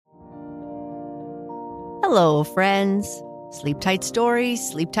Hello, friends. Sleep Tight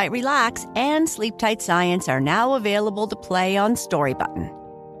Stories, Sleep Tight Relax, and Sleep Tight Science are now available to play on Storybutton,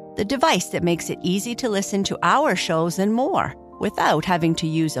 the device that makes it easy to listen to our shows and more without having to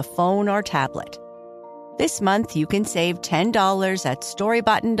use a phone or tablet. This month, you can save $10 at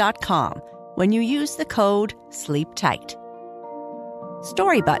storybutton.com when you use the code SLEEPTIGHT.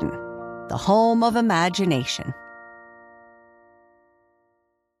 Storybutton, the home of imagination.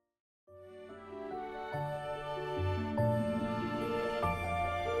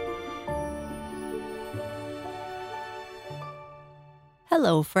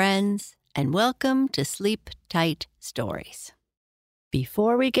 Hello, friends, and welcome to Sleep Tight Stories.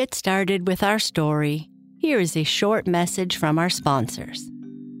 Before we get started with our story, here is a short message from our sponsors.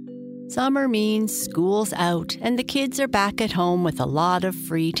 Summer means school's out and the kids are back at home with a lot of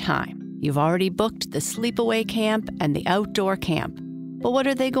free time. You've already booked the sleepaway camp and the outdoor camp. But what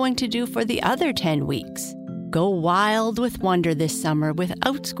are they going to do for the other 10 weeks? Go wild with wonder this summer with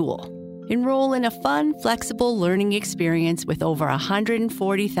OutSchool. Enroll in a fun, flexible learning experience with over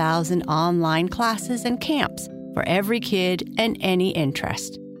 140,000 online classes and camps for every kid and any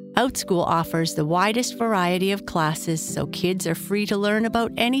interest. OutSchool offers the widest variety of classes so kids are free to learn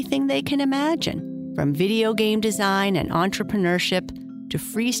about anything they can imagine, from video game design and entrepreneurship to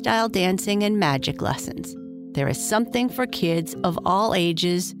freestyle dancing and magic lessons. There is something for kids of all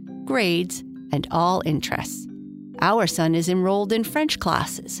ages, grades, and all interests. Our son is enrolled in French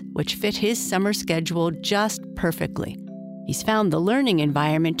classes, which fit his summer schedule just perfectly. He's found the learning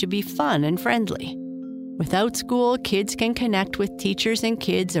environment to be fun and friendly. With OutSchool, kids can connect with teachers and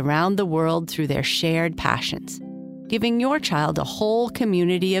kids around the world through their shared passions, giving your child a whole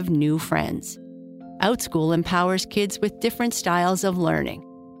community of new friends. OutSchool empowers kids with different styles of learning,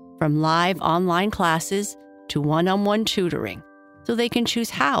 from live online classes to one-on-one tutoring, so they can choose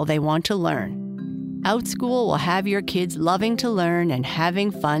how they want to learn. OutSchool will have your kids loving to learn and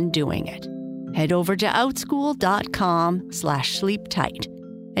having fun doing it. Head over to outschool.com/sleeptight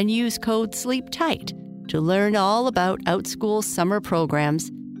and use code SLEEPTIGHT to learn all about OutSchool's summer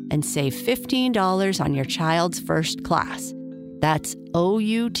programs and save $15 on your child's first class. That's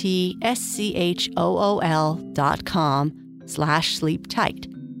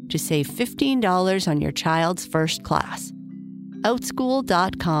outschool.com/sleeptight to save $15 on your child's first class.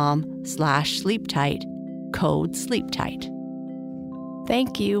 outschool.com/sleeptight, code SLEEPTIGHT.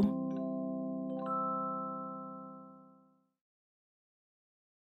 Thank you.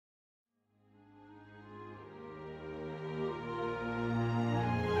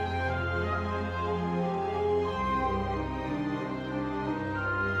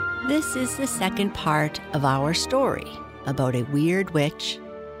 This is the second part of our story about a weird witch,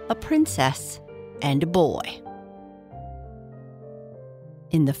 a princess, and a boy.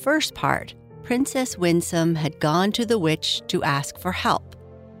 In the first part, Princess Winsome had gone to the witch to ask for help,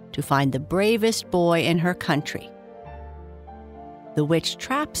 to find the bravest boy in her country. The witch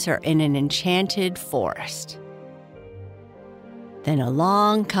traps her in an enchanted forest. Then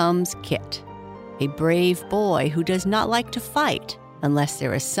along comes Kit, a brave boy who does not like to fight unless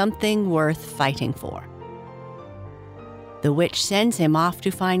there is something worth fighting for. The witch sends him off to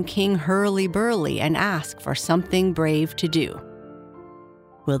find King Hurly-Burly and ask for something brave to do.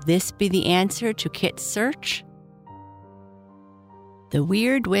 Will this be the answer to Kit's search? The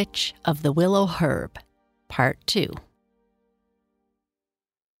Weird Witch of the Willow-Herb, Part 2.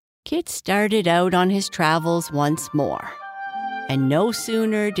 Kit started out on his travels once more, and no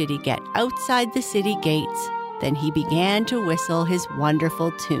sooner did he get outside the city gates than he began to whistle his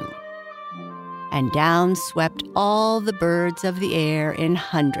wonderful tune. And down swept all the birds of the air in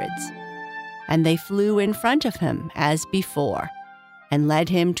hundreds, and they flew in front of him as before, and led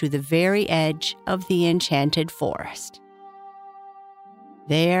him to the very edge of the enchanted forest.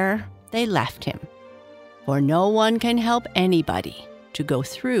 There they left him, for no one can help anybody to go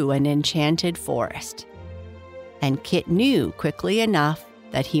through an enchanted forest. And Kit knew quickly enough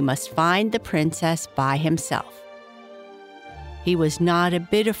that he must find the princess by himself. He was not a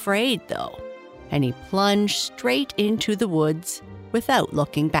bit afraid, though, and he plunged straight into the woods without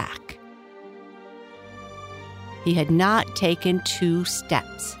looking back. He had not taken 2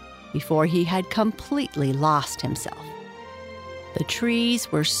 steps before he had completely lost himself. The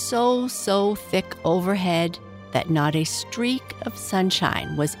trees were so thick overhead that not a streak of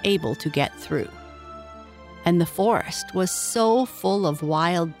sunshine was able to get through. And the forest was so full of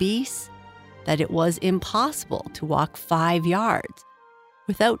wild beasts that it was impossible to walk 5 yards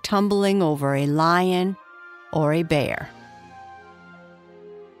without tumbling over a lion or a bear.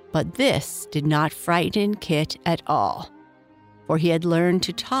 But this did not frighten Kit at all, for he had learned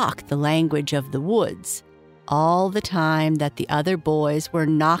to talk the language of the woods all the time that the other boys were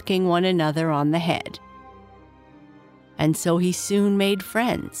knocking one another on the head. And so he soon made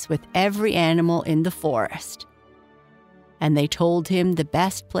friends with every animal in the forest. And they told him the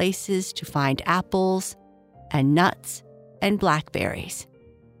best places to find apples and nuts and blackberries.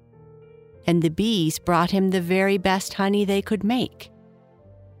 And the bees brought him the very best honey they could make.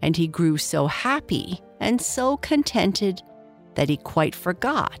 And he grew so happy and so contented that he quite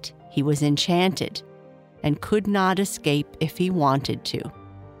forgot he was enchanted and could not escape if he wanted to.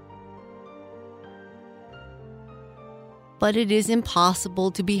 But it is impossible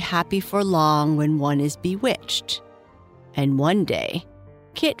to be happy for long when one is bewitched. And one day,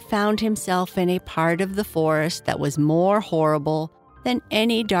 Kit found himself in a part of the forest that was more horrible than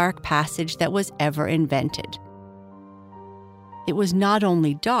any dark passage that was ever invented. It was not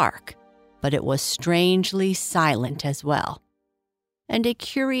only dark, but it was strangely silent as well. And a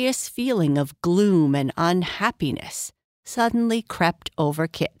curious feeling of gloom and unhappiness suddenly crept over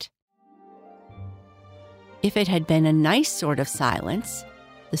Kit. If it had been a nice sort of silence,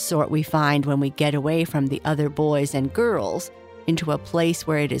 the sort we find when we get away from the other boys and girls into a place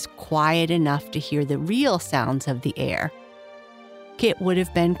where it is quiet enough to hear the real sounds of the air, Kit would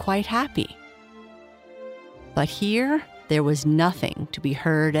have been quite happy. But here, there was nothing to be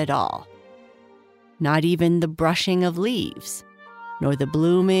heard at all. Not even the brushing of leaves, nor the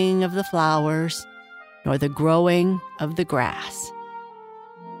blooming of the flowers, nor the growing of the grass.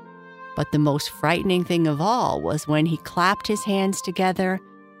 But the most frightening thing of all was when he clapped his hands together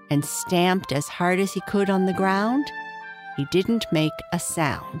and stamped as hard as he could on the ground, he didn't make a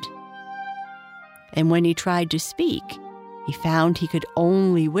sound. And when he tried to speak, he found he could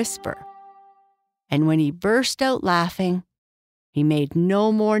only whisper. And when he burst out laughing, he made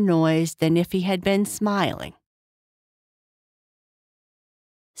no more noise than if he had been smiling.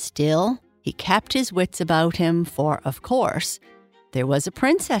 Still, he kept his wits about him, for, of course, there was a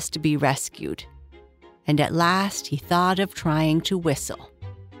princess to be rescued, and at last he thought of trying to whistle.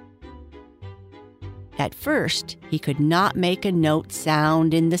 At first, he could not make a note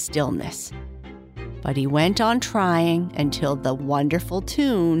sound in the stillness, but he went on trying until the wonderful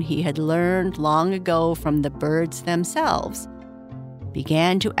tune he had learned long ago from the birds themselves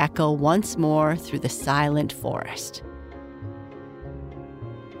began to echo once more through the silent forest.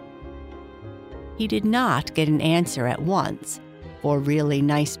 He did not get an answer at once, for really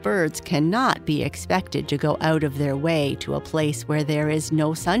nice birds cannot be expected to go out of their way to a place where there is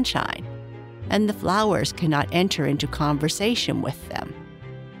no sunshine, and the flowers cannot enter into conversation with them.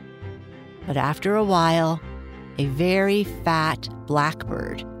 But after a while, a very fat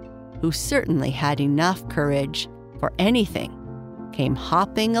blackbird, who certainly had enough courage for anything, came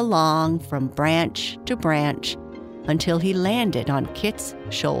hopping along from branch to branch until he landed on Kit's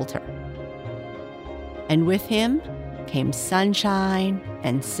shoulder. And with him came sunshine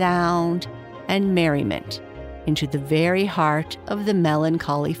and sound and merriment into the very heart of the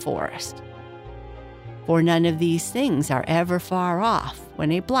melancholy forest. For none of these things are ever far off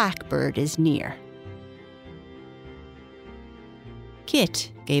when a blackbird is near.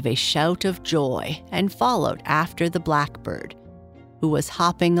 Kit gave a shout of joy and followed after the blackbird, who was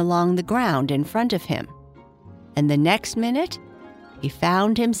hopping along the ground in front of him. And the next minute, he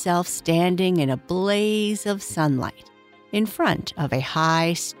found himself standing in a blaze of sunlight in front of a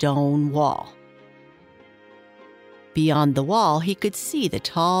high stone wall. Beyond the wall, he could see the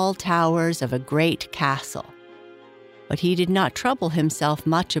tall towers of a great castle. But he did not trouble himself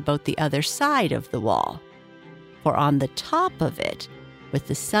much about the other side of the wall, for on the top of it, with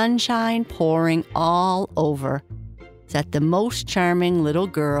the sunshine pouring all over, sat the most charming little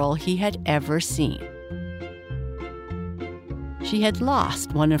girl he had ever seen. She had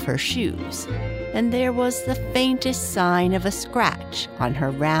lost one of her shoes, and there was the faintest sign of a scratch on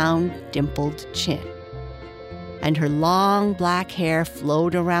her round, dimpled chin. And her long black hair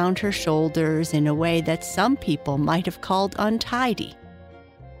flowed around her shoulders in a way that some people might have called untidy.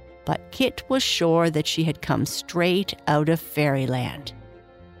 But Kit was sure that she had come straight out of fairyland,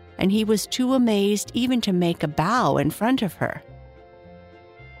 and he was too amazed even to make a bow in front of her.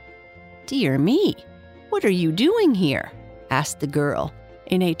 "Dear me, what are you doing here?" asked the girl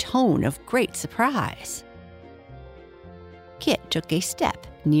in a tone of great surprise. Kit took a step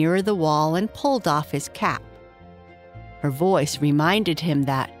nearer the wall and pulled off his cap. Her voice reminded him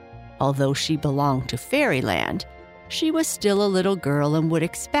that, although she belonged to fairyland, she was still a little girl and would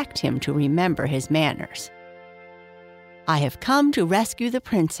expect him to remember his manners. "I have come to rescue the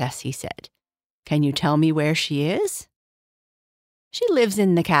princess," he said. "Can you tell me where she is?" "She lives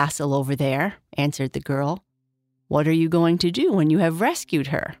in the castle over there," answered the girl. "What are you going to do when you have rescued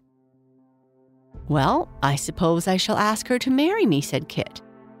her?" "Well, I suppose I shall ask her to marry me," said Kit.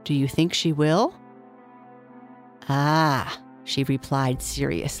 "Do you think she will?" "Ah," she replied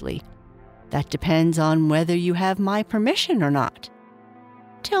seriously, "that depends on whether you have my permission or not.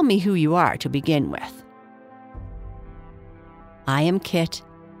 Tell me who you are to begin with." "I am Kit,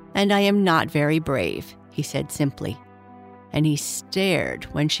 and I am not very brave," he said simply, and he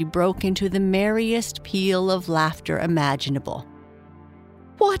stared when she broke into the merriest peal of laughter imaginable.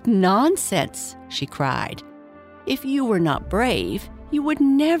 "What nonsense!" she cried. "If you were not brave, you would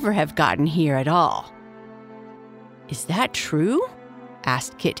never have gotten here at all." "Is that true?"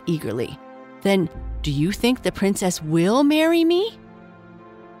 asked Kit eagerly. "Then do you think the princess will marry me?"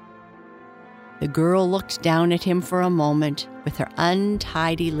 The girl looked down at him for a moment with her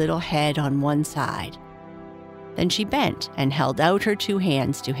untidy little head on one side. Then she bent and held out her 2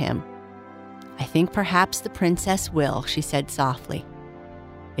 hands to him. "I think perhaps the princess will," she said softly.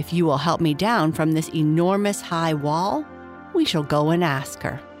 "If you will help me down from this enormous high wall, we shall go and ask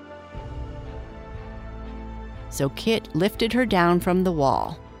her." So Kit lifted her down from the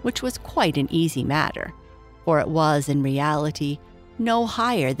wall, which was quite an easy matter, for it was in reality no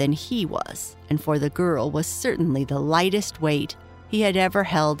higher than he was, and for the girl was certainly the lightest weight he had ever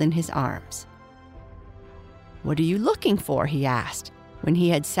held in his arms. "What are you looking for?" he asked, when he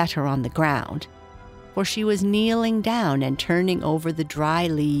had set her on the ground, for she was kneeling down and turning over the dry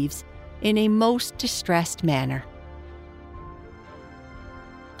leaves in a most distressed manner.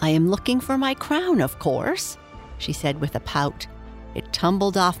 "I am looking for my crown, of course," she said with a pout. "It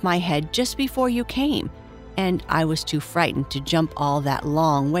tumbled off my head just before you came, and I was too frightened to jump all that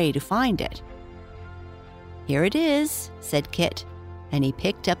long way to find it." "Here it is," said Kit, and he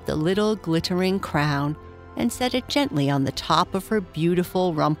picked up the little glittering crown and set it gently on the top of her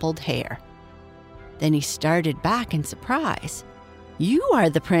beautiful rumpled hair. Then he started back in surprise. "You are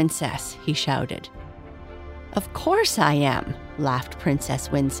the princess," he shouted. "Of course I am," laughed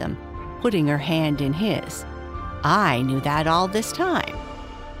Princess Winsome, putting her hand in his. "I knew that all this time.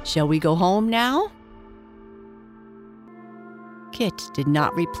 Shall we go home now?" Kit did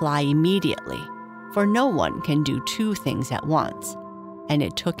not reply immediately, for no one can do 2 things at once, and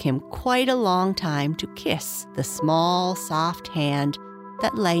it took him quite a long time to kiss the small, soft hand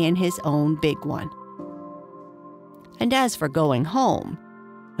that lay in his own big one. And as for going home,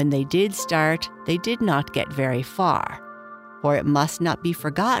 when they did start, they did not get very far, for it must not be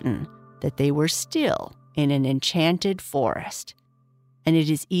forgotten that they were still in an enchanted forest, and it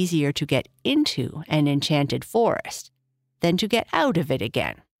is easier to get into an enchanted forest than to get out of it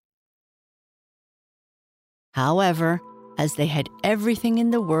again. However, as they had everything in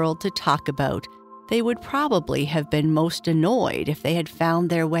the world to talk about, they would probably have been most annoyed if they had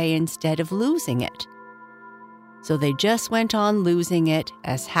found their way instead of losing it. So they just went on losing it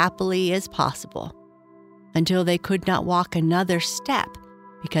as happily as possible, until they could not walk another step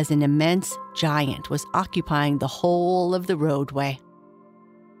because an immense giant was occupying the whole of the roadway.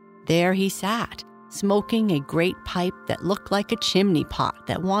 There he sat, smoking a great pipe that looked like a chimney pot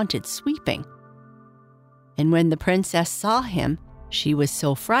that wanted sweeping. And when the princess saw him, she was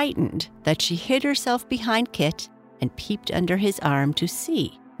so frightened that she hid herself behind Kit and peeped under his arm to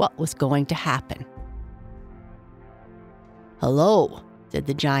see what was going to happen. "Hello," said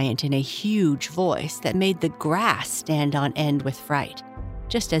the giant in a huge voice that made the grass stand on end with fright,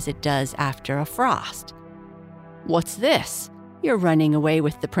 just as it does after a frost. "What's this? You're running away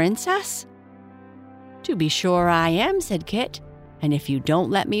with the princess?" "To be sure I am," said Kit, "and if you don't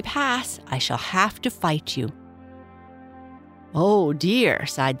let me pass, I shall have to fight you." "Oh dear,"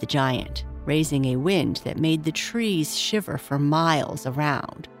 sighed the giant, raising a wind that made the trees shiver for miles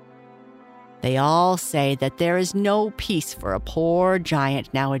around. "They all say that there is no peace for a poor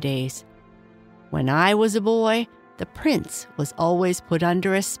giant nowadays. When I was a boy, the prince was always put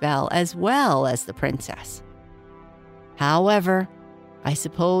under a spell as well as the princess. However, I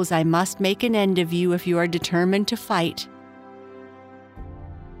suppose I must make an end of you if you are determined to fight."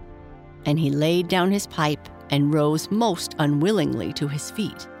 And he laid down his pipe and rose most unwillingly to his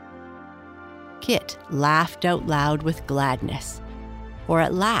feet. Kit laughed out loud with gladness, for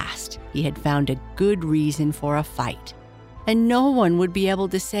at last he had found a good reason for a fight, and no one would be able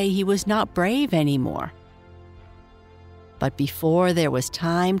to say he was not brave anymore. But before there was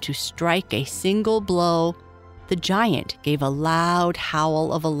time to strike a single blow, the giant gave a loud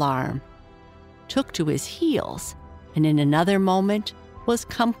howl of alarm, took to his heels, and in another moment was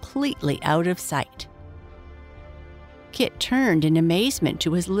completely out of sight. Kit turned in amazement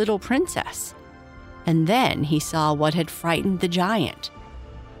to his little princess, and then he saw what had frightened the giant.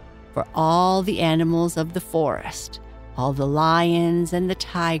 For all the animals of the forest, all the lions and the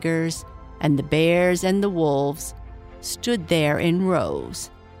tigers, and the bears and the wolves stood there in rows,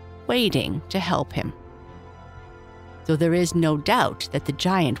 waiting to help him. So there is no doubt that the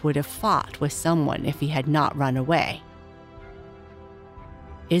giant would have fought with someone if he had not run away.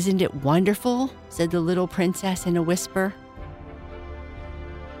 "Isn't it wonderful?" said the little princess in a whisper.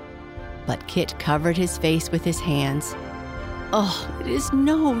 But Kit covered his face with his hands. "Oh, it is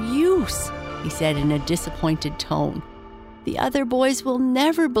no use," he said in a disappointed tone. "The other boys will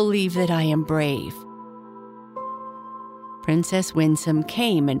never believe that I am brave." Princess Winsome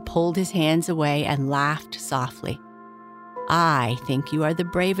came and pulled his hands away and laughed softly. "I think you are the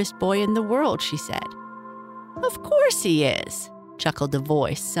bravest boy in the world," she said. "Of course he is," chuckled a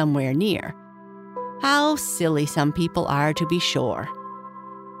voice somewhere near. "How silly some people are, to be sure."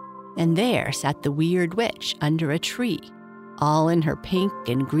 And there sat the weird witch under a tree, all in her pink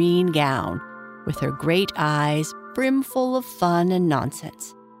and green gown, with her great eyes brimful of fun and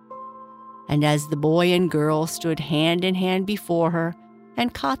nonsense. And as the boy and girl stood hand in hand before her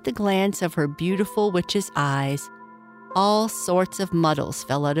and caught the glance of her beautiful witch's eyes, all sorts of muddles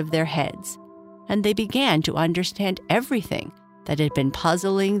fell out of their heads, and they began to understand everything that had been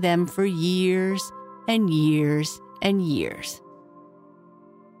puzzling them for years and years and years.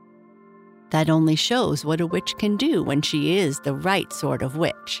 That only shows what a witch can do when she is the right sort of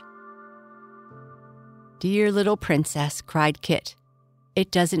witch. "Dear little princess," cried Kit,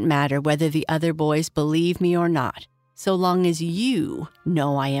 "it doesn't matter whether the other boys believe me or not, so long as you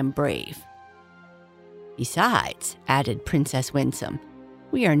know I am brave." "Besides," added Princess Winsome,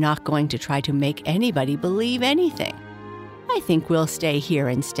 "we are not going to try to make anybody believe anything. I think we'll stay here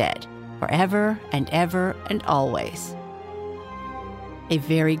instead, forever and ever and always." "A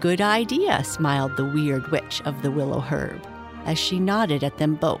very good idea," smiled the weird witch of the Willow-Herb, as she nodded at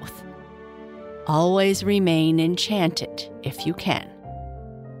them both. "Always remain enchanted if you can."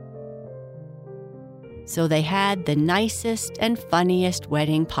 So they had the nicest and funniest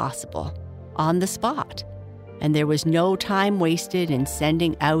wedding possible, on the spot, and there was no time wasted in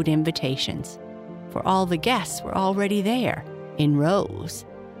sending out invitations, for all the guests were already there, in rows,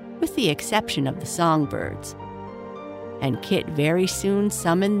 with the exception of the songbirds. And Kit very soon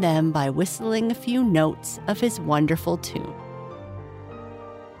summoned them by whistling a few notes of his wonderful tune.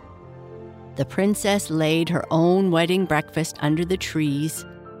 The princess laid her own wedding breakfast under the trees,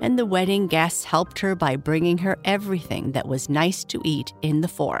 and the wedding guests helped her by bringing her everything that was nice to eat in the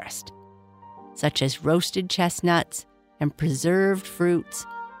forest, such as roasted chestnuts and preserved fruits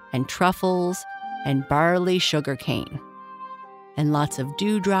and truffles and barley sugar cane, and lots of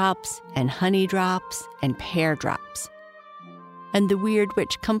dewdrops and honey drops and pear drops. And the weird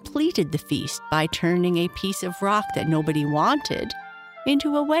witch completed the feast by turning a piece of rock that nobody wanted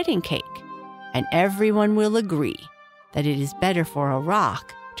into a wedding cake. And everyone will agree that it is better for a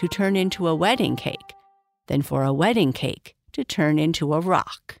rock to turn into a wedding cake than for a wedding cake to turn into a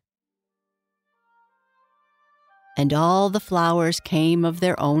rock. And all the flowers came of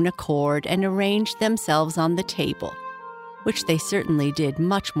their own accord and arranged themselves on the table, which they certainly did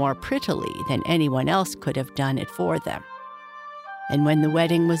much more prettily than anyone else could have done it for them. And when the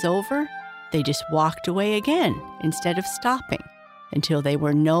wedding was over, they just walked away again instead of stopping until they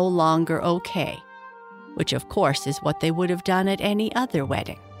were no longer okay, which of course is what they would have done at any other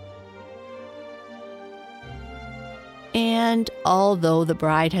wedding. And although the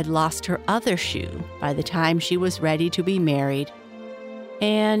bride had lost her other shoe by the time she was ready to be married,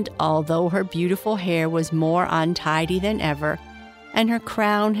 and although her beautiful hair was more untidy than ever, and her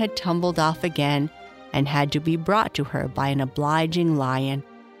crown had tumbled off again and had to be brought to her by an obliging lion,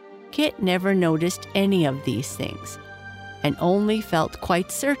 Kit never noticed any of these things, and only felt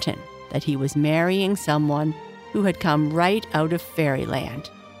quite certain that he was marrying someone who had come right out of fairyland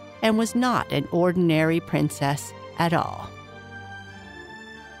and was not an ordinary princess at all.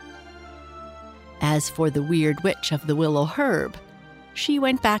 As for the weird witch of the Willow-Herb, she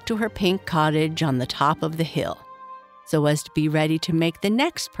went back to her pink cottage on the top of the hill, so as to be ready to make the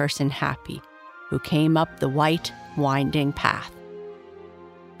next person happy who came up the white, winding path.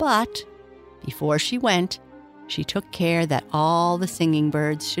 But before she went, she took care that all the singing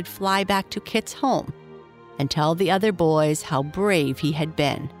birds should fly back to Kit's home and tell the other boys how brave he had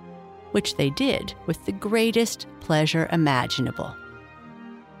been, which they did with the greatest pleasure imaginable.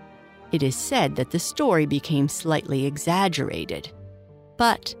 It is said that the story became slightly exaggerated,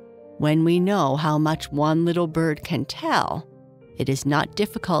 but when we know how much one little bird can tell, it is not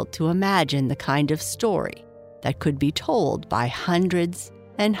difficult to imagine the kind of story that could be told by hundreds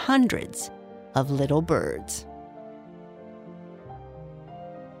and hundreds of little birds.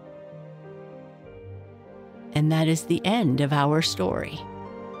 And that is the end of our story.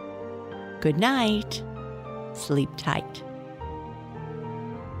 Good night. Sleep tight.